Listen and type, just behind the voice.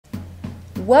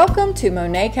Welcome to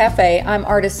Monet Cafe. I'm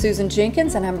artist Susan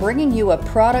Jenkins and I'm bringing you a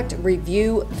product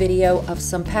review video of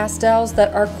some pastels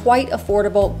that are quite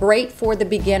affordable, great for the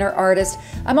beginner artist.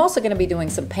 I'm also going to be doing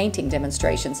some painting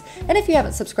demonstrations. And if you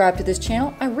haven't subscribed to this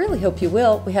channel, I really hope you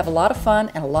will. We have a lot of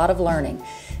fun and a lot of learning.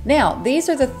 Now, these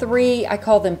are the three, I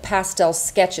call them pastel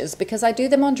sketches because I do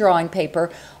them on drawing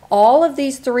paper. All of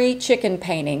these three chicken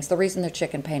paintings, the reason they're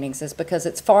chicken paintings is because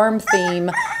it's farm theme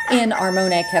in our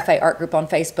Monet Cafe art group on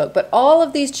Facebook. But all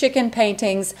of these chicken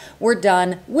paintings were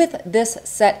done with this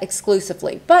set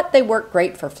exclusively. But they work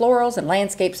great for florals and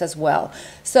landscapes as well.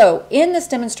 So in this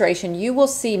demonstration, you will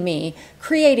see me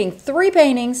creating three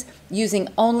paintings using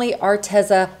only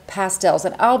Arteza pastels.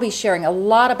 And I'll be sharing a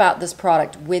lot about this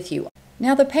product with you.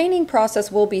 Now the painting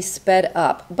process will be sped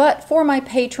up, but for my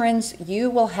patrons, you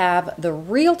will have the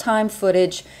real-time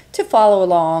footage to follow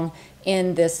along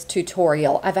in this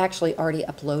tutorial. I've actually already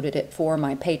uploaded it for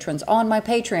my patrons on my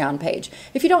Patreon page.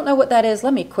 If you don't know what that is,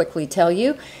 let me quickly tell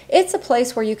you. It's a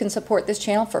place where you can support this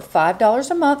channel for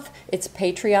 $5 a month. It's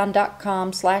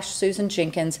patreon.com/Susan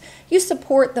Jenkins. You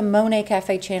support the Monet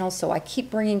Cafe channel, so I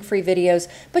keep bringing free videos,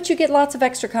 but you get lots of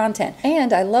extra content.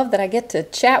 And I love that I get to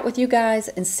chat with you guys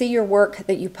and see your work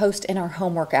that you post in our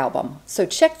homework album. So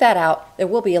check that out. There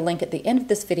will be a link at the end of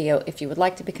this video if you would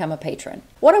like to become a patron.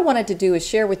 What I wanted to do is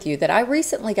share with you that I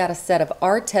recently got a set of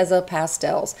Arteza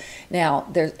pastels. Now,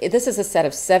 this is a set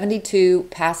of 72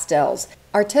 pastels.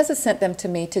 Arteza sent them to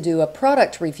me to do a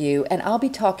product review, and I'll be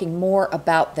talking more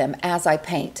about them as I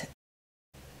paint.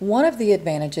 One of the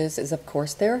advantages is, of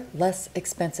course, they're less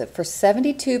expensive. For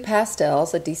 72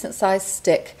 pastels, a decent sized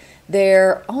stick,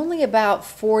 they're only about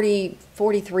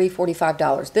 $43,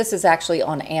 $45. This is actually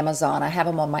on Amazon. I have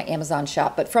them on my Amazon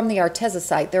shop, but from the Arteza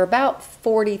site, they're about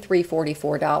 $43,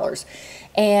 $44.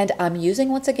 And I'm using,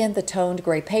 once again, the toned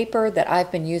gray paper that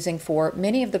I've been using for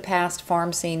many of the past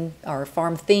farm scene or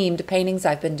farm themed paintings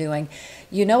I've been doing.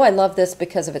 You know I love this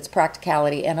because of its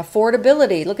practicality and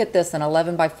affordability. Look at this, an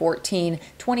 11 by 14,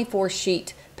 24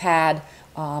 sheet pad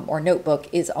or notebook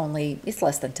is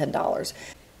less than $10.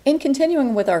 In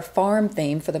continuing with our farm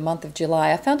theme for the month of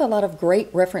July, I found a lot of great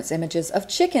reference images of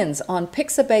chickens on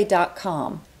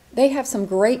Pixabay.com. They have some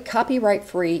great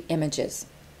copyright-free images.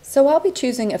 So I'll be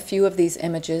choosing a few of these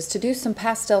images to do some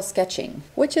pastel sketching,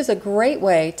 which is a great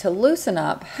way to loosen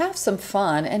up, have some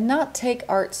fun, and not take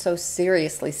art so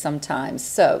seriously sometimes.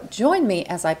 So join me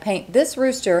as I paint this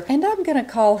rooster, and I'm going to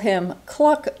call him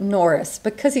Cluck Norris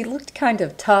because he looked kind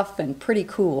of tough and pretty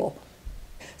cool.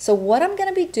 So what I'm going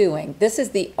to be doing, this is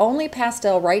the only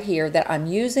pastel right here that I'm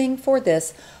using for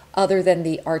this other than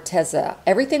the Arteza.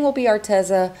 Everything will be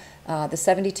Arteza, the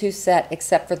 72 set,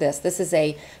 except for this. This is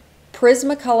a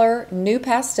Prismacolor new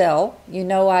pastel. You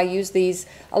know I use these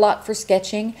a lot for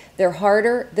sketching. They're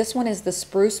harder. This one is the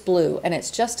spruce blue, and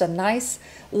it's just a nice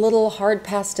little hard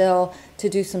pastel to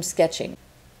do some sketching.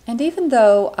 And even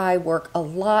though I work a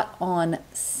lot on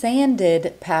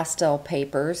sanded pastel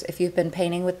papers, if you've been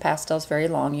painting with pastels very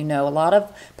long, you know a lot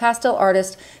of pastel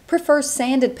artists prefer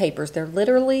sanded papers. They're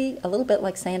literally a little bit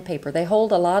like sandpaper. They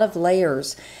hold a lot of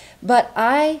layers. But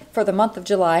I, for the month of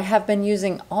July, have been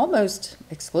using almost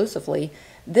exclusively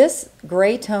this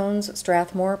Gray Tones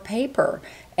Strathmore paper.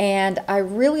 And I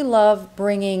really love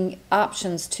bringing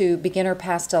options to beginner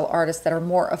pastel artists that are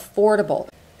more affordable.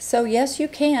 So yes, you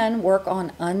can work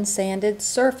on unsanded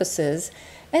surfaces,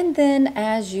 and then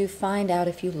as you find out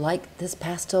if you like this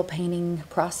pastel painting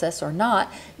process or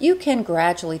not, you can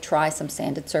gradually try some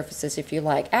sanded surfaces if you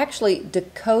like. Actually,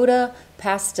 Dakota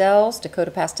Pastels,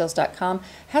 dakotapastels.com,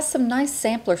 has some nice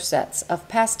sampler sets of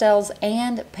pastels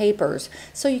and papers,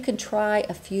 so you can try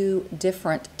a few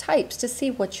different types to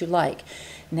see what you like.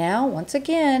 Now, once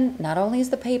again, not only is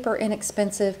the paper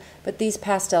inexpensive, but these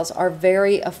pastels are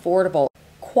very affordable.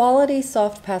 Quality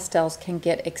soft pastels can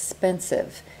get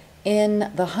expensive, in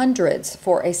the hundreds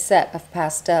for a set of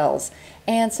pastels,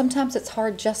 and sometimes it's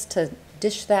hard just to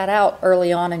dish that out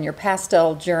early on in your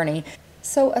pastel journey.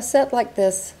 So a set like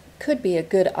this could be a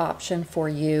good option for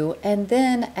you, and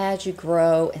then as you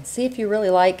grow and see if you really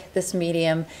like this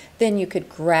medium, then you could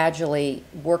gradually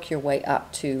work your way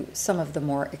up to some of the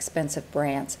more expensive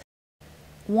brands.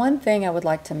 One thing I would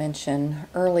like to mention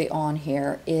early on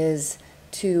here is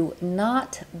to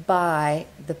not buy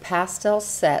the pastel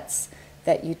sets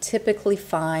that you typically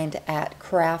find at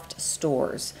craft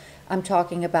stores. I'm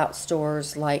talking about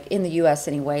stores like, in the US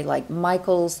anyway, like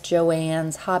Michael's,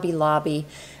 Joann's, Hobby Lobby.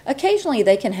 Occasionally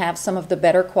they can have some of the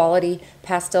better quality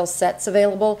pastel sets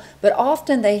available, but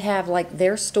often they have like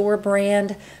their store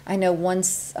brand. I know one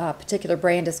particular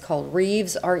brand is called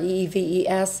Reeves,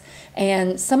 R-E-E-V-E-S,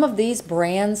 and some of these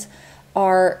brands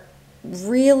are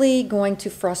really going to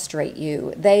frustrate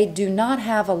you. They do not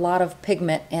have a lot of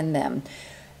pigment in them.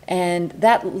 And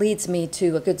that leads me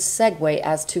to a good segue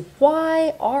as to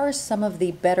why are some of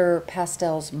the better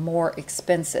pastels more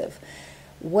expensive?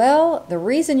 Well, the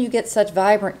reason you get such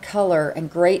vibrant color and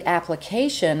great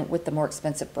application with the more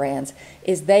expensive brands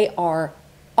is they are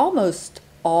almost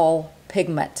all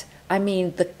pigment. I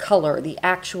mean the color, the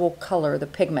actual color, the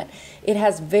pigment. It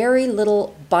has very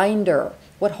little binder,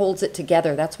 what holds it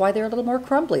together. That's why they're a little more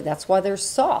crumbly. That's why they're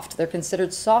soft. They're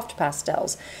considered soft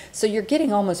pastels. So you're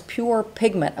getting almost pure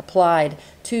pigment applied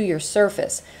to your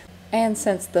surface. And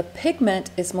since the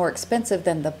pigment is more expensive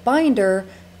than the binder,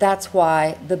 that's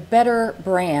why the better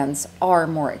brands are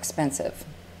more expensive.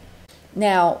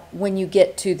 Now, when you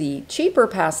get to the cheaper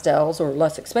pastels or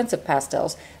less expensive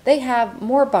pastels, they have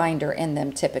more binder in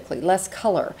them typically, less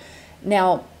color.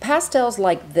 Now, pastels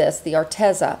like this, the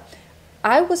Arteza,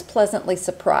 I was pleasantly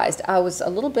surprised. I was a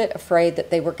little bit afraid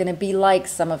that they were going to be like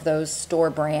some of those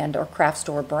store brand or craft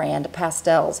store brand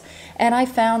pastels, and I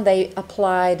found they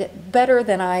applied better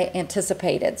than I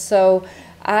anticipated. So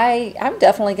I'm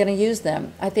definitely going to use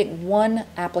them. I think one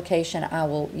application I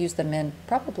will use them in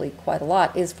probably quite a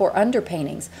lot is for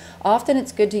underpaintings. Often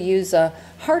it's good to use a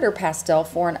harder pastel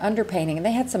for an underpainting, and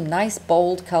they had some nice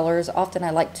bold colors. Often I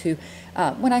like to,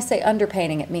 when I say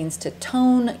underpainting, it means to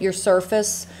tone your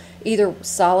surface, either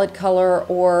solid color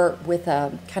or with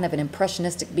a kind of an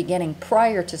impressionistic beginning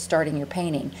prior to starting your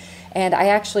painting. And I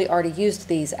actually already used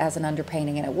these as an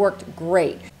underpainting, and it worked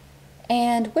great.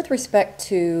 And with respect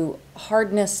to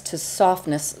hardness to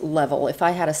softness level, if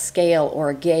I had a scale or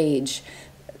a gauge,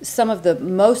 some of the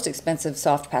most expensive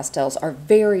soft pastels are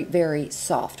very, very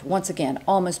soft. Once again,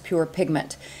 almost pure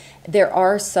pigment. There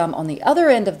are some on the other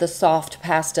end of the soft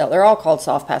pastel. They're all called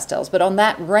soft pastels, but on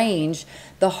that range,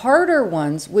 the harder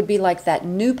ones would be like that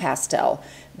new pastel.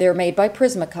 They're made by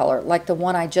Prismacolor, like the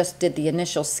one I just did the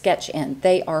initial sketch in.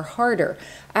 They are harder.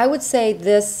 I would say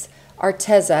this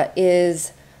Arteza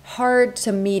is hard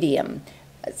to medium,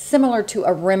 similar to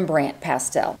a Rembrandt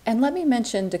pastel. And let me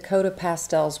mention Dakota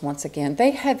Pastels once again.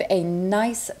 They have a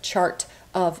nice chart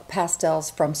of pastels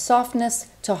from softness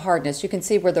to hardness. You can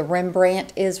see where the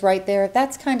Rembrandt is right there.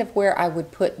 That's kind of where I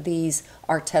would put these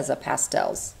Arteza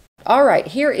pastels. All right,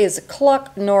 here is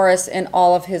Cluck Norris in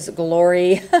all of his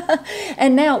glory.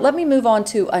 And now let me move on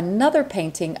to another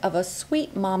painting of a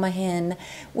sweet mama hen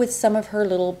with some of her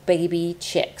little baby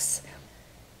chicks.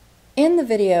 In the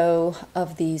video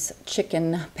of these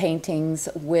chicken paintings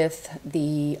with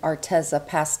the Arteza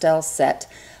pastel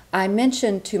set, I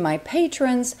mentioned to my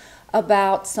patrons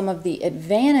about some of the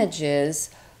advantages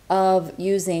of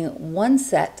using one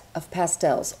set of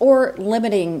pastels or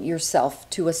limiting yourself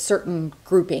to a certain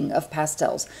grouping of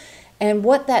pastels. And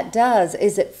what that does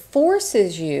is it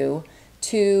forces you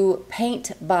to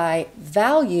paint by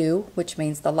value, which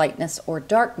means the lightness or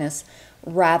darkness,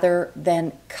 rather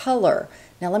than color.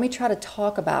 Now let me try to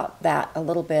talk about that a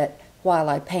little bit while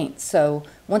I paint. So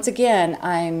once again,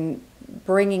 I'm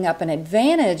bringing up an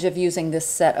advantage of using this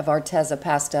set of Arteza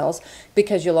pastels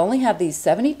because you'll only have these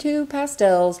 72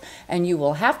 pastels and you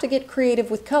will have to get creative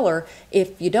with color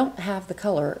if you don't have the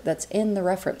color that's in the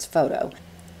reference photo.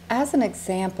 As an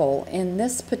example, in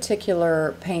this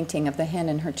particular painting of the hen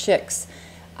and her chicks,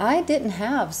 I didn't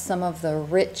have some of the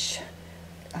rich,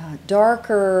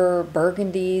 darker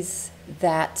burgundies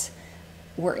that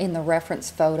were in the reference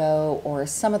photo or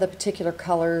some of the particular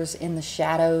colors in the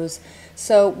shadows.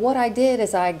 So what I did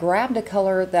is I grabbed a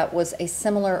color that was a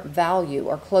similar value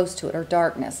or close to it or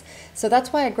darkness. So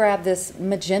that's why I grabbed this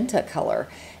magenta color.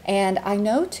 And I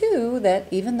know too that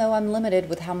even though I'm limited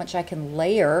with how much I can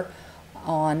layer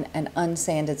on an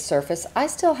unsanded surface, I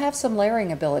still have some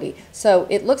layering ability. So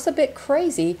it looks a bit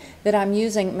crazy that I'm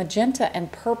using magenta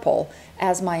and purple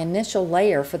as my initial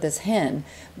layer for this hen,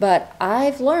 but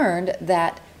I've learned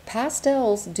that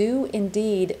pastels do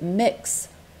indeed mix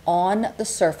on the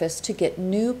surface to get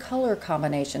new color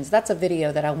combinations. That's a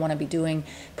video that I want to be doing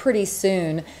pretty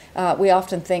soon. We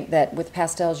often think that with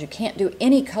pastels you can't do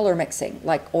any color mixing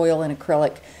like oil and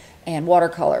acrylic and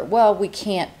watercolor. Well, we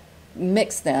can't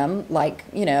mix them like,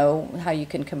 you know, how you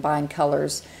can combine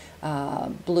colors,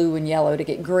 blue and yellow to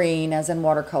get green as in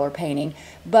watercolor painting,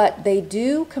 but they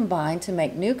do combine to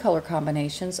make new color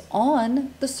combinations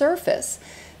on the surface.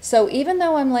 So even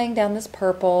though I'm laying down this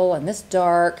purple and this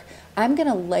dark, I'm going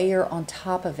to layer on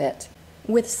top of it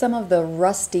with some of the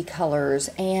rusty colors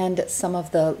and some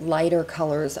of the lighter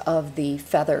colors of the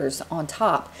feathers on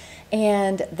top.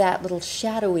 And that little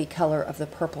shadowy color of the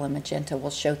purple and magenta will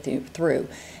show through.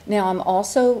 Now I'm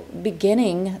also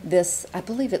beginning this, I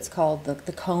believe it's called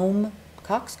the comb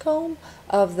coxcomb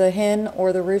of the hen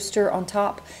or the rooster on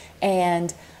top,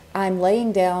 and I'm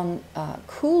laying down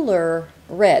cooler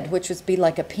red, which would be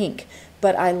like a pink,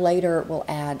 but I later will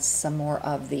add some more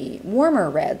of the warmer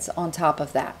reds on top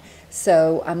of that.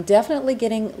 So I'm definitely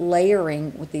getting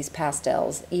layering with these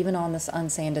pastels, even on this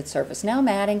unsanded surface. Now I'm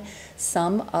adding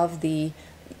some of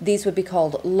these would be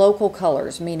called local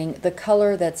colors, meaning the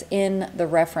color that's in the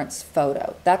reference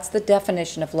photo. That's the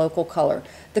definition of local color.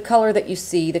 The color that you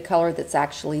see, the color that's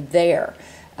actually there,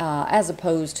 as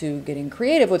opposed to getting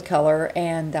creative with color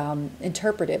and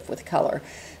interpretive with color.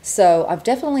 So I've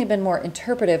definitely been more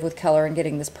interpretive with color and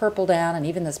getting this purple down and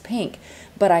even this pink,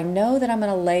 but I know that I'm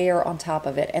going to layer on top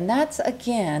of it. And that's,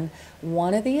 again,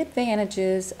 one of the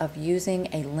advantages of using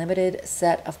a limited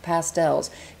set of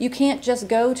pastels. You can't just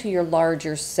go to your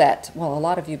larger set. Well, a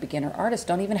lot of you beginner artists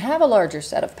don't even have a larger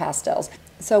set of pastels.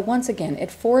 So once again, it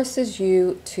forces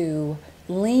you to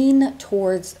lean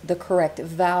towards the correct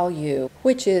value,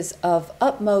 which is of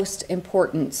utmost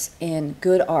importance in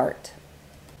good art.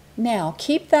 Now,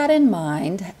 keep that in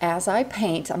mind as I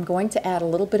paint. I'm going to add a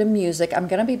little bit of music. I'm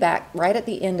going to be back right at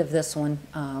the end of this one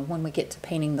when we get to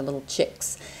painting the little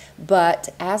chicks.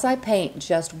 But as I paint,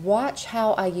 just watch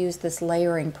how I use this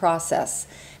layering process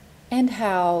and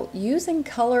how using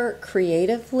color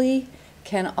creatively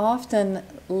can often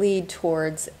lead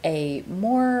towards a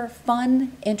more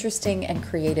fun, interesting, and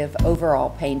creative overall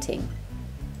painting.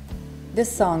 This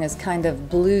song is kind of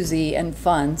bluesy and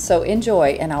fun, so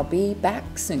enjoy, and I'll be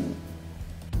back soon.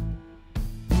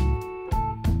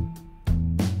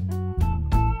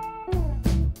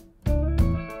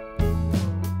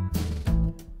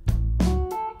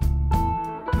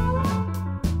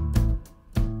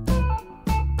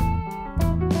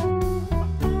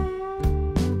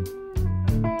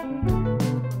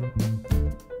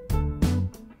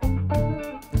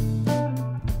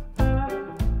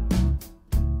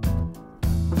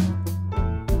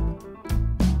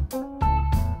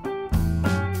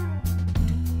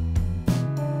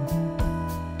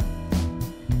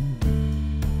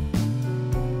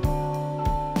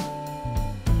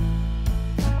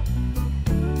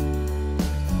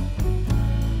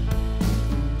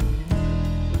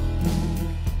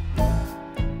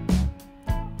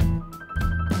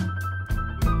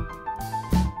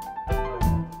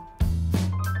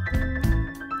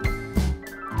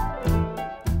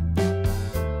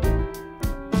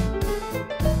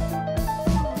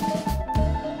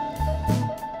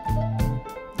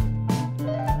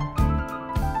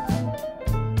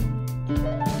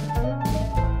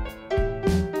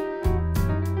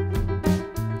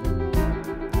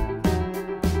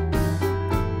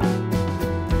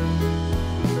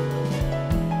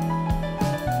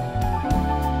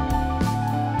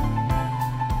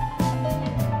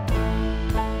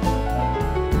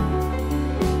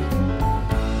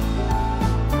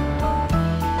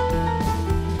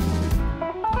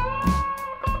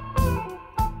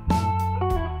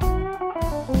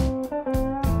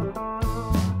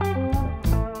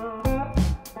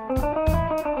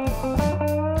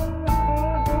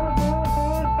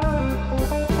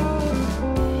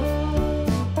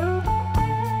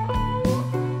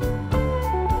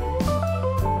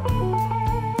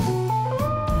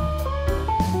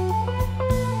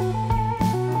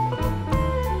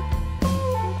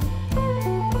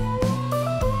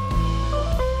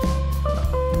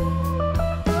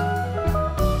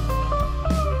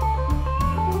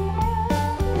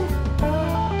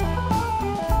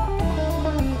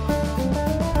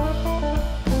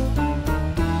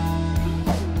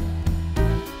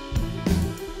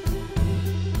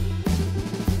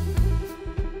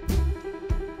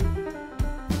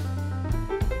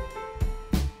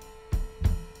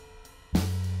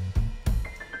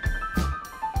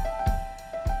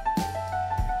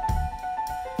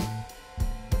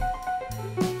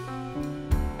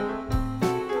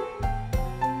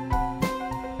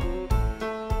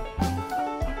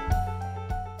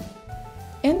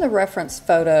 In the reference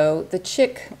photo, the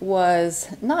chick was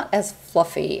not as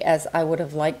fluffy as I would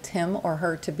have liked him or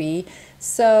her to be,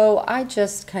 so I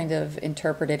just kind of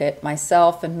interpreted it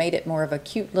myself and made it more of a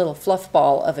cute little fluff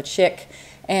ball of a chick,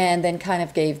 and then kind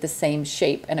of gave the same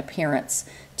shape and appearance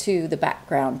to the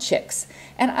background chicks.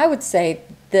 And I would say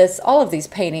all of these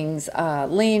paintings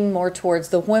lean more towards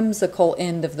the whimsical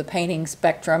end of the painting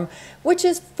spectrum, which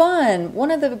is fun.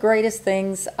 One of the greatest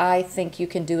things I think you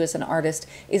can do as an artist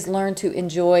is learn to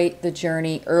enjoy the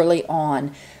journey early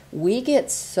on. We get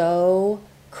so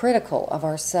critical of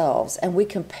ourselves, and we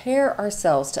compare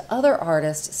ourselves to other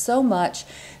artists so much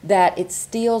that it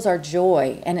steals our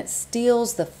joy and it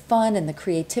steals the fun and the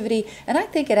creativity, and I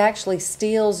think it actually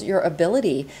steals your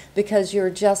ability because you're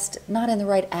just not in the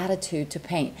right attitude to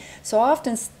paint. So I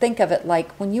often think of it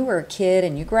like when you were a kid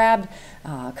and you grabbed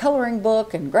a coloring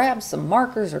book and grabbed some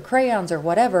markers or crayons or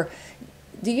whatever.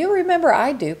 Do you remember?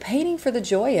 I do, painting for the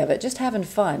joy of it, just having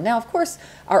fun. Now, of course,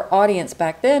 our audience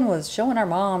back then was showing our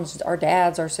moms, our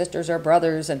dads, our sisters, our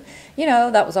brothers, and, you know,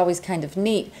 that was always kind of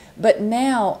neat. But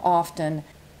now, often,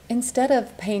 instead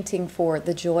of painting for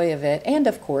the joy of it, and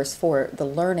of course for the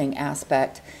learning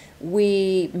aspect,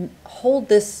 we hold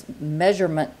this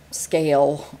measurement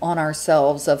scale on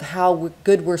ourselves of how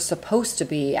good we're supposed to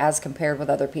be as compared with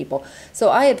other people. So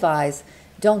I advise,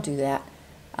 don't do that.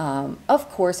 Of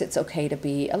course, it's okay to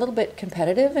be a little bit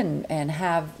competitive and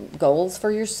have goals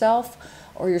for yourself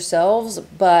or yourselves,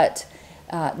 but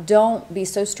don't be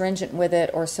so stringent with it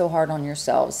or so hard on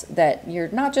yourselves that you're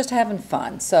not just having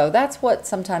fun. So that's what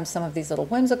sometimes some of these little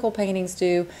whimsical paintings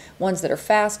do, ones that are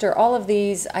faster. All of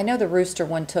these, I know the Rooster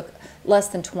one took less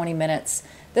than 20 minutes.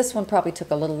 This one probably took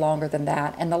a little longer than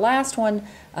that. And the last one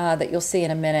that you'll see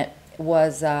in a minute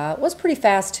was pretty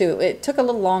fast too. It took a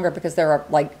little longer because there are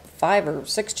like 5 or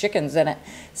 6 chickens in it,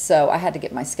 so I had to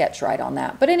get my sketch right on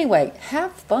that. But anyway,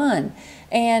 have fun.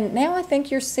 And now I think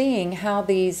you're seeing how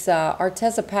these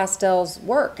Arteza pastels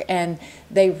work, and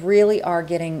they really are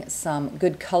getting some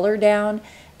good color down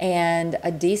and a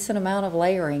decent amount of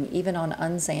layering even on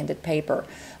unsanded paper.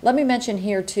 Let me mention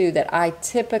here too that I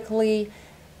typically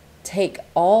take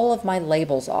all of my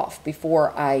labels off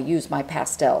before I use my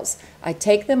pastels. I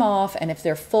take them off, and if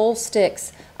they're full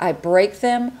sticks, I break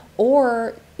them,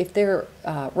 or if they're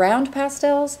round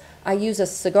pastels, I use a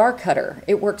cigar cutter.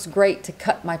 It works great to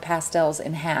cut my pastels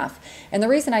in half. And the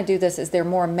reason I do this is they're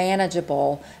more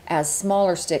manageable as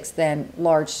smaller sticks than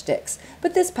large sticks.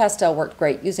 But this pastel worked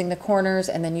great, using the corners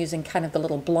and then using kind of the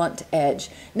little blunt edge.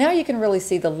 Now you can really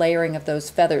see the layering of those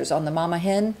feathers on the mama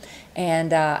hen,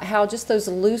 and how just those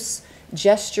loose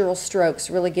gestural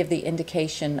strokes really give the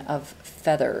indication of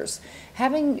feathers.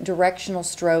 Having directional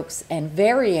strokes and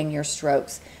varying your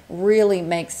strokes really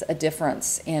makes a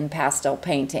difference in pastel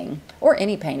painting, or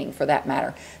any painting for that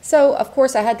matter. So of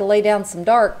course I had to lay down some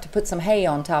dark to put some hay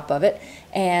on top of it,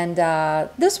 and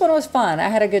this one was fun. I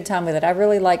had a good time with it. I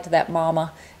really liked that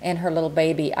mama and her little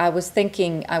baby. I was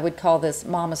thinking I would call this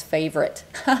Mama's favorite,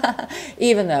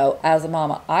 even though as a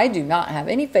mama I do not have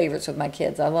any favorites with my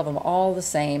kids. I love them all the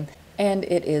same. And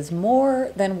it is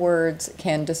more than words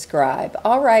can describe.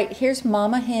 All right, here's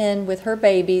Mama Hen with her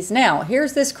babies. Now,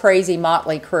 here's this crazy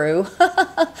motley crew.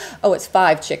 Oh, it's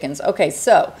 5 chickens. Okay,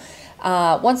 so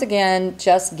once again,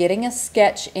 just getting a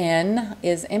sketch in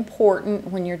is important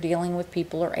when you're dealing with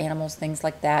people or animals, things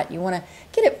like that. You want to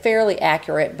get it fairly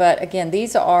accurate, but again,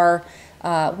 these are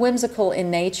whimsical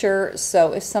in nature,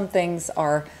 so if some things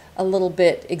are a little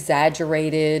bit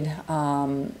exaggerated,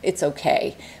 it's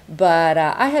okay. But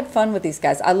I had fun with these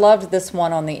guys. I loved this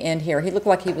one on the end here. He looked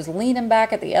like he was leaning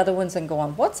back at the other ones and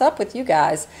going, what's up with you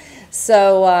guys?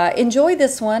 So enjoy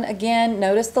this one. Again,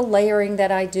 notice the layering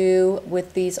that I do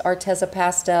with these Arteza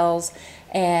pastels,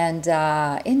 and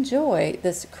enjoy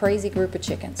this crazy group of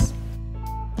chickens.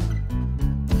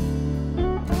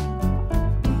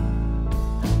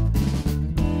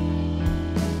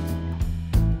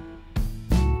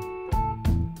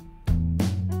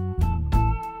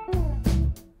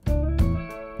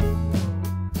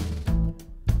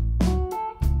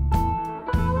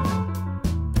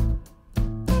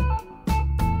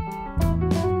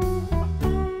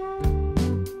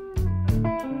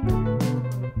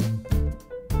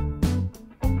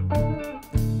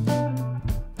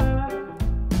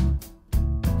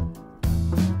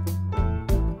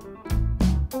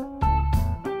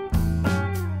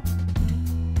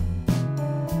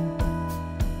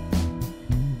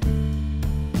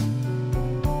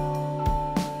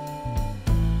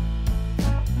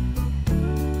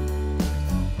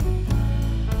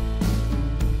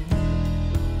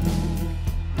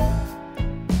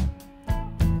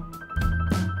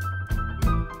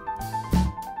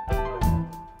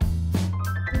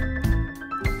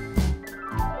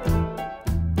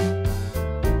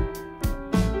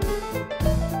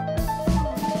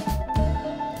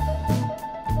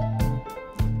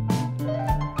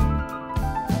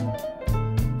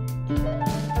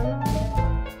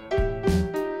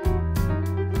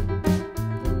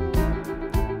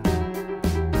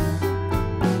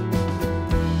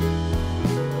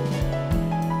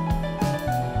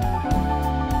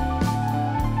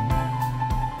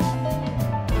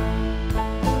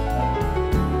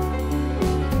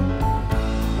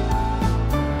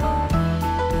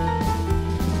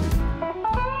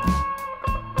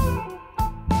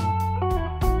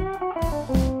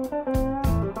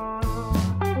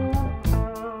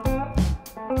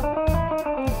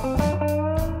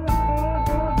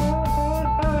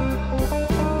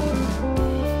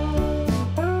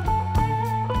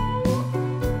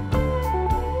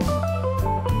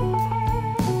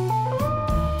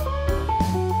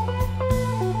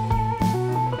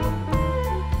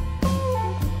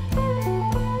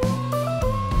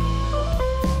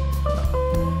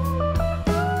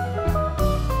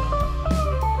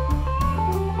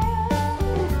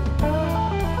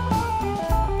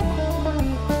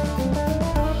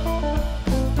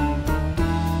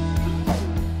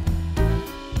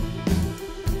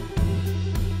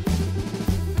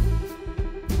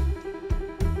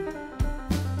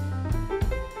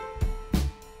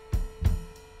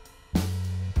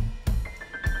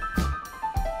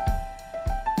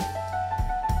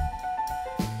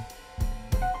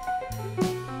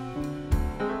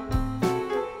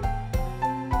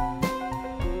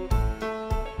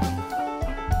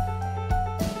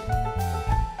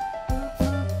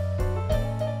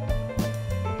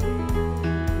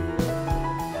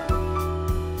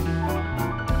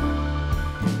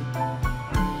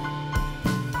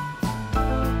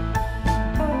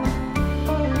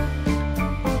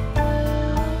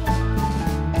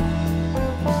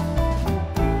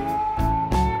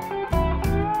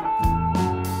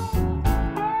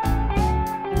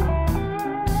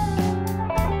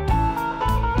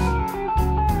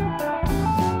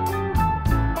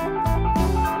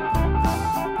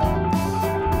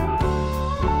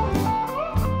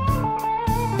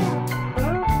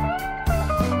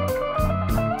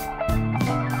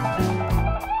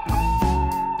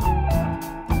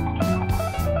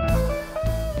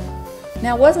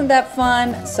 Now, wasn't that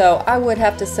fun? So I would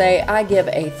have to say I give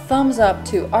a thumbs up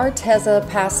to Arteza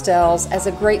Pastels as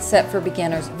a great set for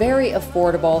beginners, very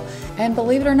affordable. And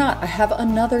believe it or not, I have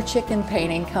another chicken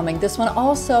painting coming. This one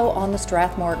also on the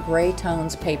Strathmore Gray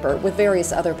Tones paper with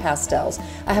various other pastels.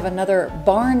 I have another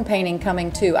barn painting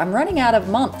coming too. I'm running out of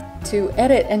month to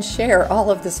edit and share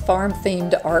all of this farm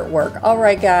themed artwork. All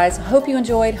right guys, hope you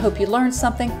enjoyed, hope you learned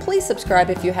something. Please subscribe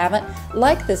if you haven't,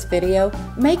 like this video,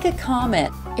 make a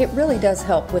comment. It really does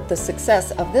help with the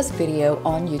success of this video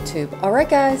on YouTube. All right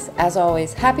guys, as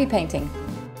always, happy painting.